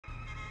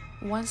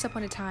Once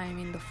upon a time,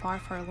 in the far,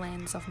 far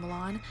lands of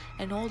Milan,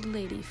 an old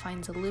lady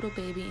finds a little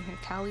baby in her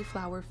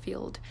cauliflower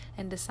field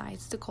and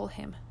decides to call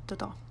him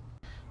Totò.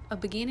 A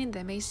beginning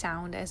that may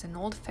sound as an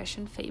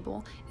old-fashioned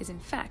fable is in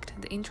fact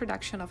the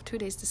introduction of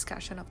today's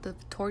discussion of the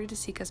Vittorio de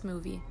Sica's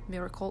movie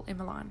Miracle in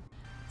Milan.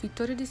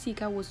 Vittorio de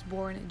Sica was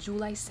born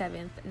July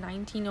 7,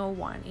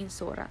 1901 in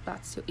Sora,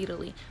 Lazio,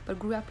 Italy, but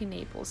grew up in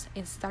Naples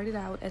and started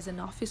out as an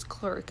office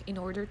clerk in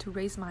order to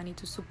raise money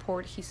to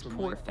support his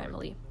poor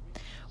family.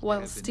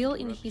 While still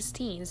in his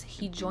teens,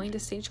 he joined a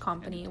stage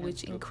company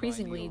which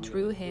increasingly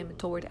drew him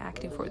toward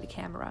acting for the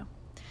camera.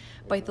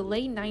 By the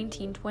late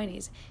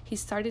 1920s, he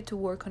started to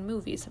work on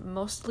movies,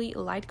 mostly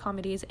light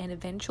comedies, and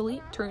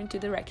eventually turned to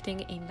directing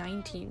in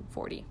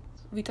 1940.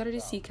 Vittorio de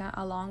Sica,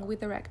 along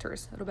with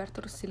directors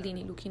Roberto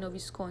Rossellini, Luchino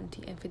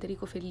Visconti, and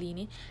Federico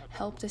Fellini,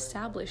 helped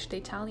establish the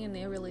Italian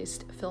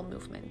Neorealist film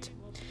movement.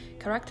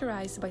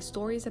 Characterized by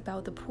stories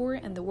about the poor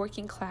and the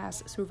working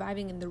class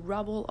surviving in the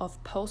rubble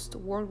of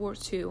post-World War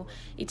II,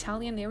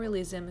 Italian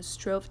Neorealism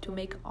strove to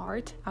make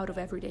art out of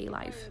everyday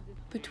life.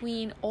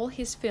 Between all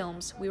his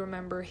films, we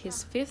remember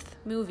his fifth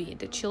movie,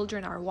 The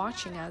Children Are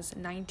Watching Us,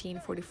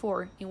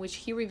 1944, in which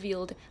he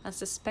revealed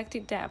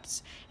unsuspected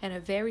depths and a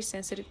very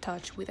sensitive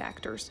touch with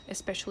actors,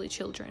 especially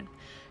children.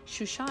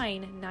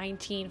 Shushain,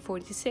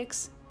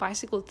 1946,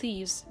 Bicycle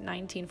Thieves,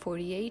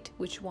 1948,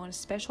 which won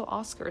special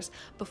Oscars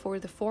before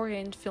the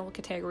foreign film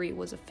category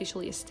was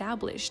officially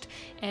established,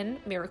 and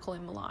Miracle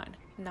in Milan,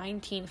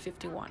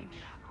 1951.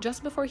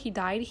 Just before he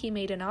died, he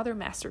made another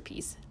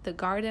masterpiece, The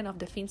Garden of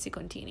the Finzi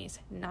Continis,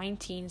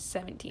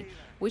 1970,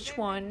 which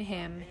won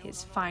him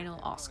his final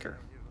Oscar.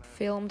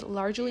 Filmed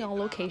largely on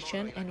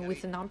location and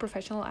with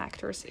non-professional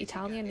actors,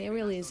 Italian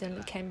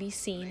Neorealism can be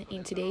seen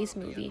in today's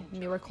movie,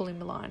 Miracle in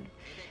Milan,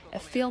 a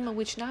film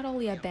which not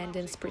only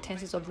abandons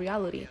pretenses of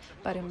reality,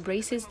 but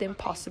embraces the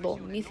impossible,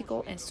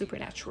 mythical, and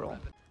supernatural.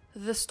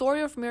 The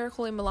story of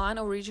Miracle in Milan,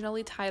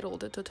 originally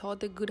titled Totò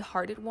the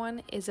Good-Hearted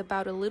One, is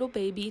about a little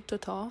baby,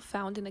 Totò,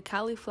 found in a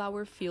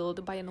cauliflower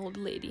field by an old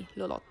lady,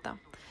 Lolotta.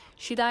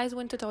 She dies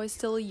when Totò is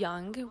still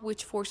young,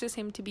 which forces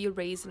him to be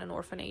raised in an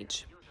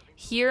orphanage.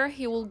 Here,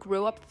 he will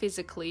grow up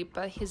physically,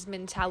 but his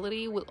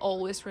mentality will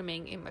always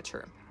remain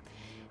immature.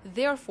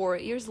 Therefore,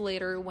 years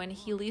later, when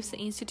he leaves the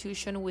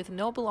institution with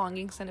no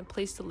belongings and a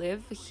place to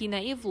live, he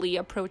naively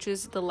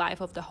approaches the life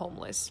of the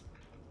homeless.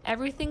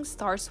 Everything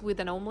starts with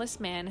an homeless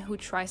man who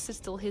tries to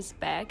steal his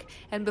bag,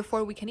 and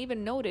before we can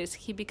even notice,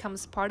 he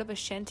becomes part of a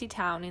shanty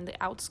town in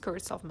the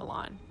outskirts of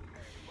Milan.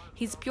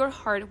 His pure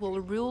heart will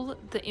rule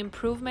the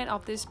improvement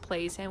of this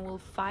place and will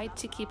fight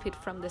to keep it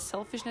from the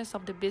selfishness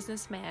of the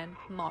businessman,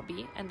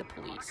 mobby, and the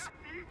police.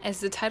 As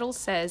the title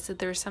says,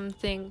 there's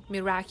something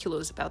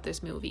miraculous about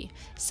this movie,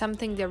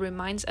 something that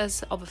reminds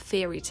us of a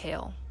fairy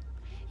tale.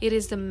 It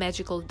is the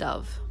magical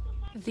dove.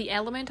 The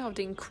element of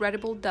the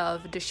incredible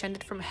dove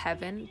descended from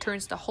heaven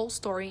turns the whole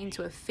story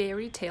into a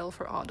fairy tale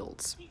for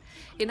adults.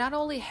 It not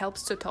only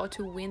helps Totò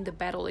to win the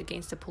battle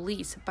against the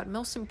police, but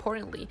most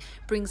importantly,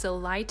 brings a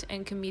light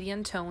and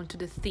comedian tone to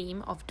the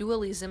theme of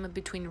dualism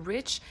between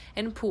rich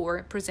and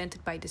poor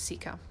presented by De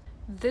Sica.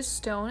 This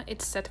tone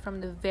is set from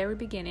the very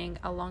beginning,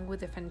 along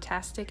with a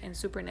fantastic and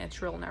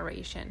supernatural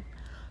narration.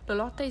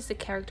 Lolotta is the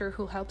character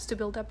who helps to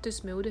build up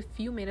this mood a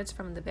few minutes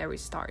from the very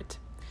start.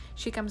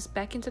 She comes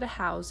back into the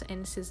house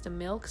and sees the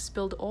milk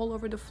spilled all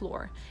over the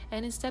floor,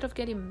 and instead of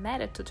getting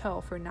mad at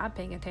Totò for not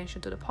paying attention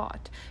to the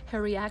pot,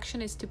 her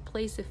reaction is to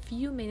place a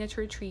few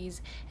miniature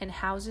trees and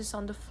houses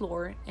on the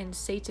floor and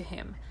say to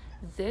him,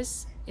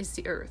 "This is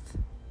the earth."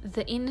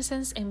 The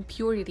innocence and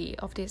purity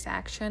of this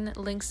action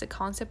links the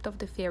concept of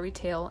the fairy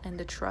tale and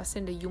the trust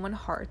in the human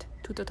heart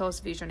to Totò's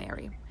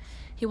visionary.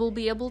 He will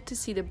be able to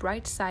see the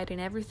bright side in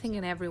everything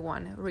and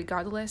everyone,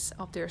 regardless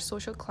of their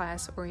social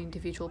class or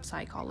individual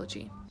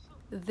psychology.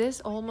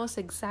 This almost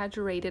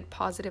exaggerated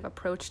positive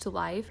approach to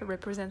life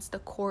represents the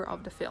core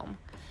of the film.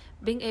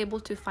 Being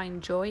able to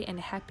find joy and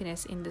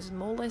happiness in the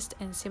smallest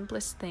and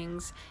simplest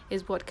things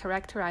is what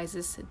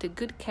characterizes the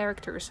good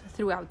characters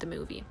throughout the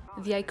movie.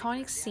 The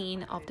iconic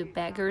scene of the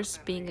beggars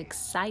being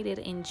excited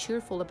and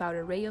cheerful about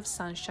a ray of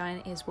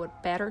sunshine is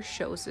what better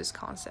shows this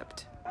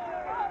concept.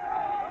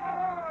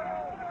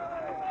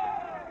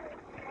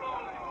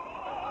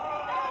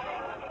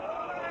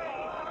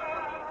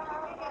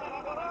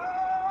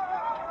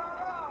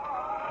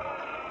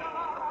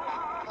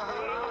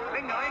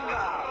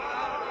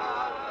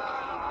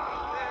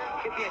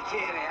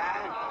 Piacere,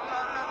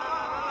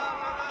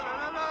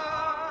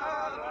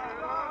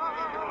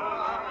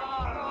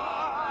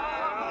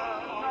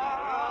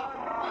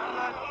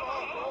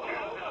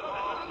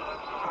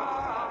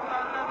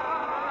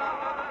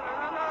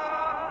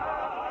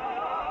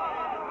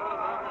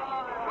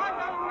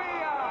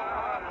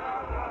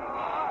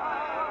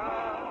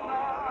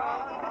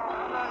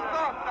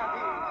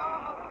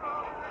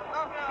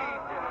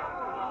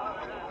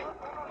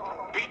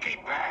 Picchi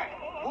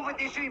beh!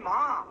 Muoviti sui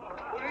ma!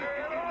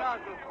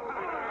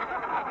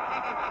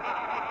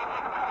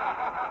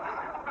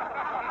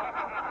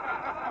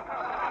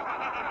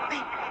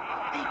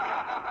 Dica,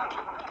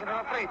 che non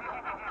ho fretta.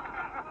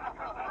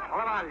 Ho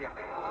la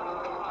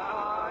maglia.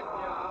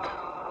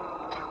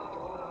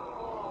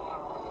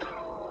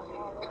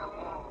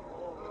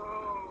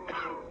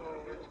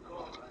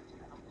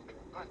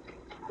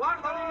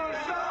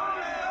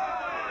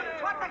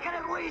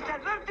 Isä,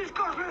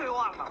 löytyisikö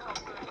ryhjualla?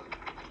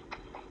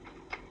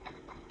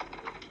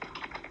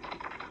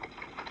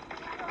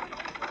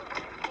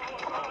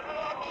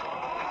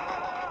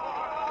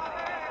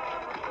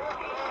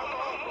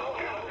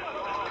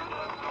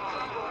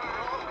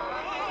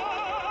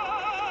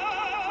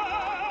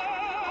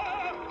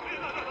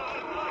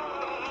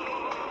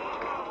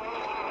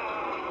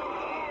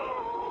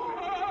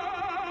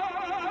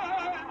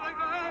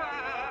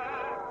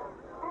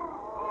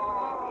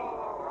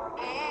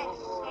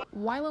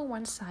 While on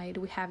one side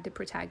we have the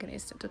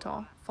protagonist,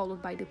 Totò,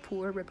 followed by the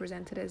poor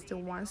represented as the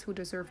ones who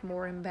deserve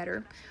more and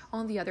better,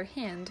 on the other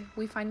hand,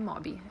 we find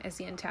Moby as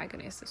the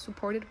antagonist,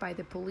 supported by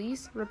the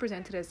police,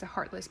 represented as the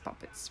heartless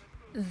puppets.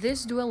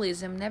 This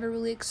dualism never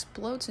really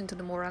explodes into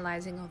the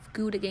moralizing of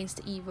good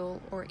against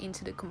evil or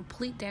into the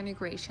complete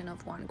denigration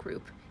of one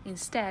group.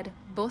 Instead,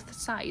 both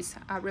sides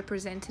are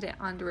represented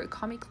under a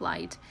comic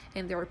light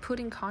and they are put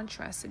in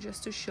contrast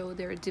just to show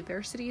their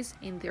diversities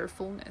in their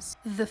fullness.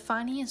 The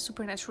funny and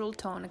supernatural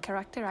tone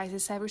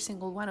characterizes every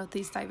single one of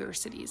these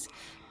diversities,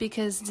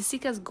 because the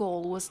Sica's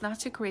goal was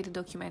not to create a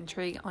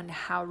documentary on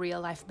how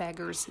real-life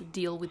beggars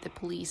deal with the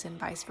police and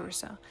vice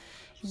versa,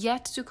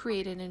 yet to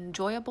create an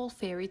enjoyable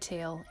fairy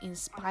tale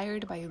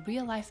inspired by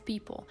real-life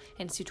people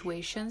and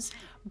situations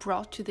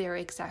brought to their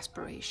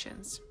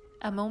exasperations.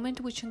 A moment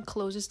which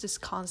encloses this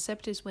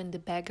concept is when the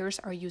beggars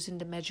are using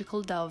the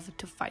magical dove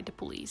to fight the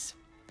police.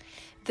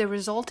 The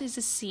result is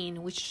a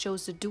scene which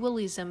shows the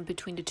dualism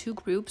between the two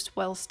groups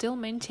while still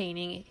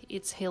maintaining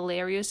its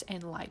hilarious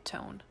and light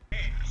tone.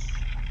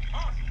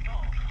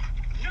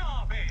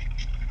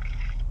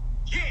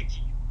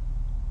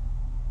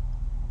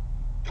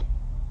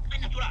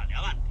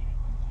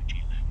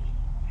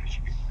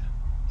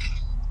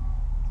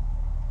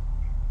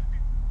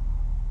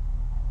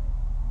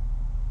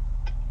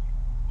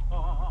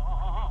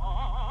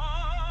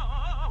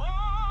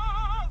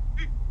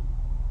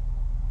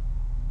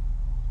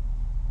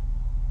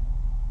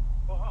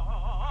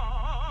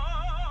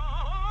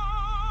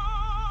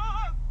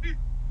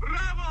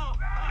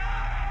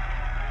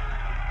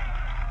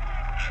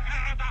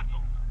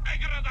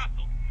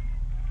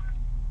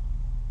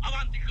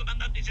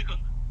 30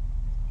 secondi.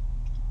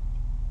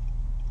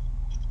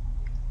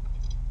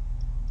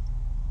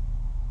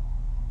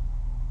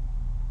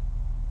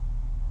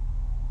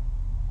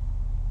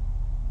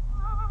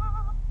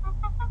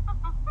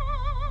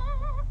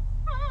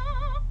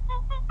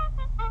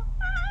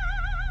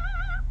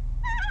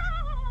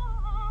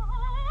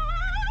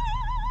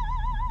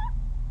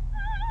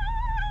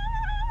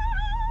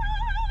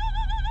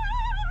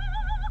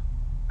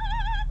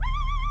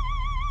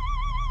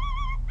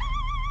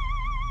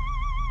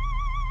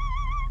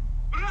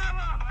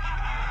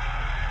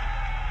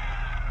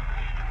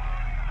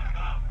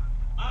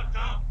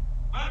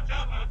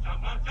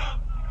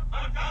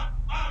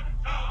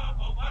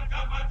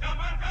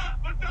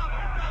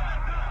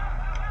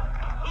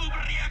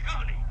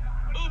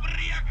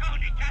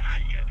 Ubriaconi,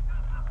 canaglie!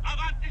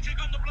 Avanti,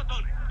 secondo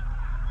plotone!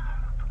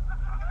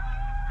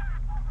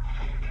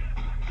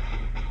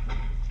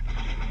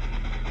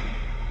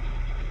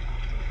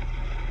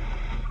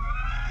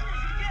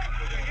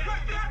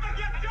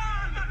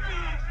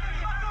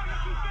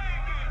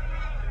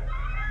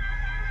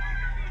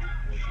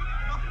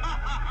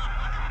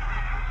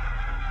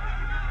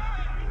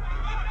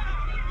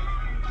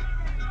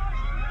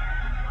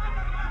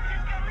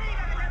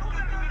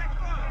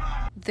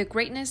 The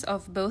greatness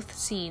of both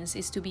scenes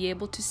is to be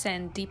able to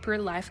send deeper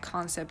life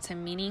concepts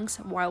and meanings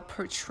while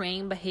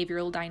portraying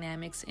behavioral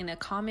dynamics in a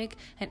comic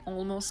and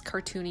almost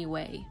cartoony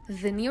way.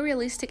 The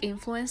neorealistic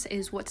influence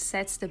is what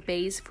sets the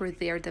base for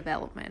their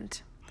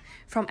development.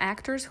 From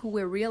actors who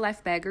were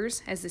real-life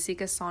beggars, as the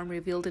Sica song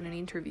revealed in an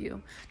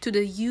interview, to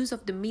the use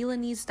of the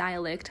Milanese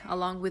dialect,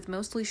 along with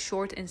mostly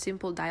short and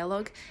simple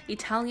dialogue,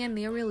 Italian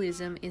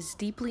neorealism is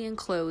deeply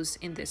enclosed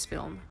in this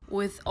film.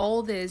 With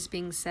all this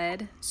being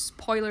said,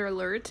 spoiler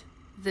alert,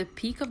 the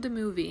peak of the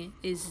movie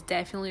is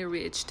definitely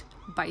reached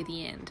by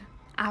the end.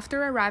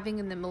 After arriving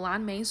in the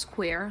Milan main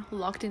square,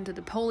 locked into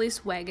the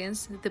police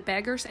wagons, the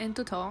beggars and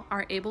Totò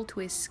are able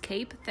to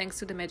escape thanks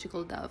to the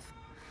magical dove.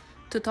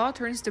 Totò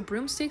turns the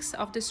broomsticks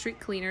of the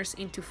street cleaners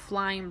into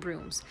flying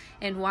brooms,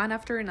 and one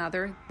after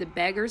another, the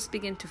beggars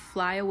begin to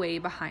fly away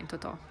behind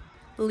Totò.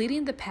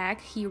 Leading the pack,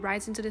 he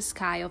rides into the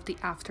sky of the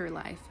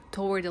afterlife,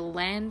 toward a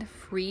land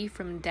free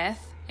from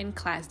death and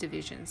class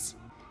divisions.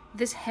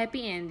 This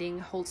happy ending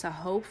holds a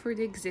hope for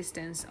the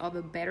existence of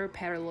a better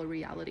parallel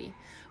reality,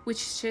 which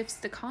shifts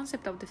the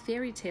concept of the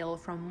fairy tale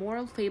from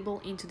moral fable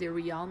into the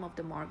realm of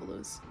the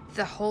marvelous.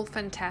 The whole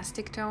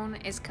fantastic tone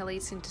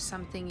escalates into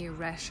something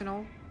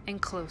irrational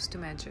and close to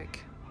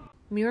magic.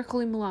 Miracle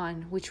in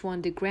Milan, which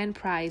won the grand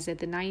prize at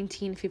the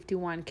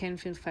 1951 Cannes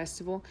Film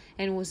Festival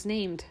and was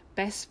named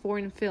Best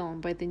Foreign Film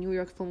by the New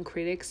York Film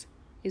Critics,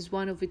 is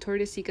one of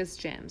Vittorio Sica's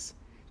gems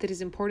that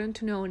is important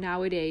to know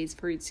nowadays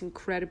for its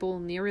incredible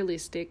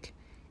neorealistic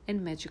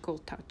and magical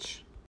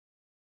touch.